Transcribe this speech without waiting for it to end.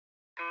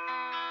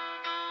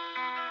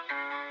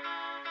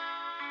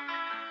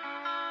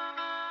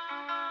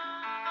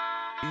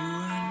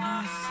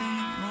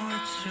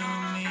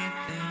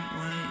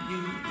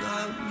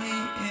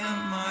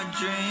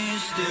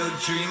still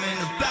dreaming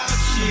about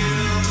you.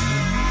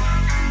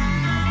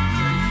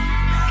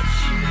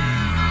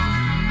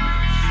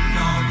 You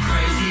know I'm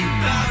crazy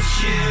about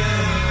you.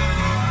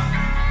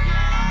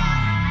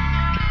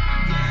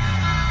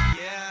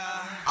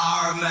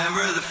 I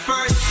remember the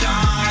first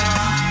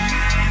time,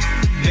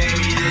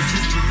 baby, this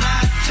is the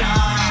last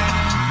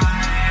time.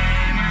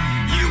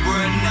 You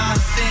were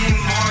nothing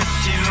more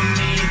to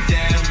me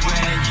than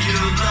when you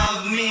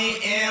loved me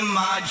in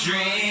my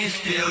dreams.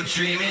 Still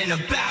dreaming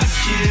about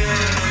you.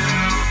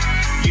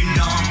 You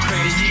know I'm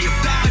crazy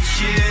about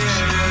you.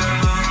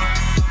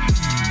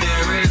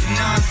 There is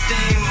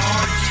nothing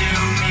more to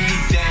me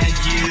than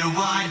you.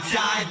 I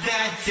died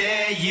that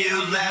day you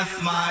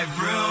left my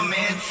room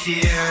in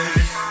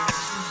tears.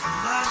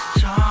 Last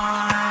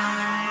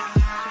time,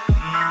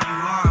 and you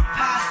are a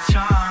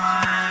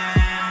pastime.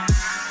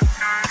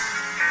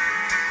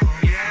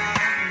 Yeah,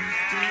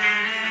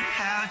 didn't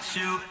have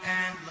to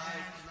end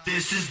like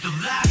this. Is the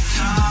last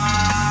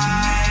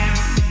time.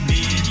 Me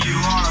and you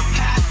are a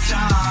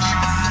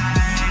pastime,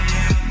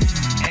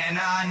 and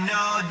I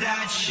know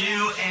that you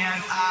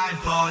and I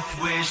both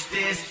wish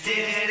this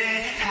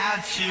didn't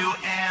have to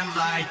end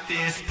like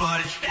this, but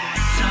it's that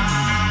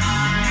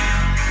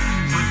time.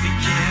 Put the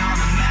kid on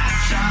the mat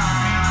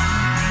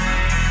time.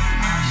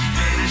 Just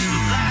finished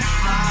the last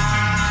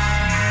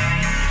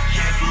line.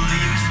 Can't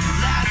believe it's the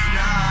last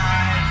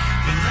night,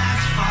 the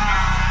last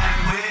fight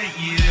with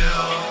you.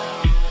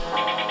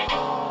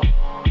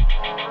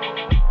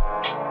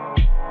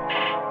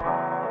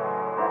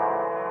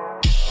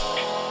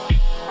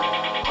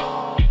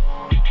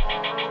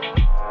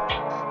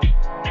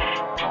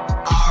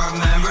 I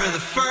remember the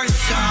first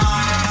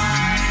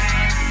time,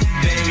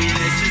 baby,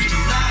 this is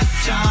the last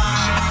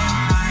time.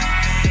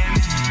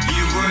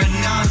 You were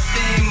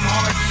nothing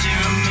more to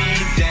me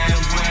than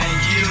when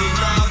you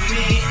loved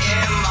me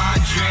in my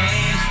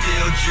dreams.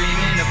 Still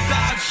dreaming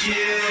about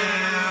you.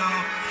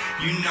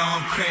 You know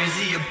I'm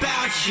crazy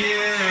about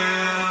you.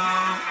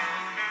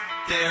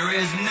 There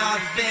is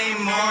nothing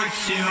more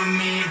to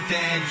me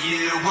than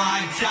you.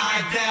 I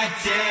died that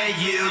day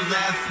you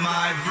left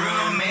my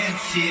room in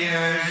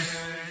tears.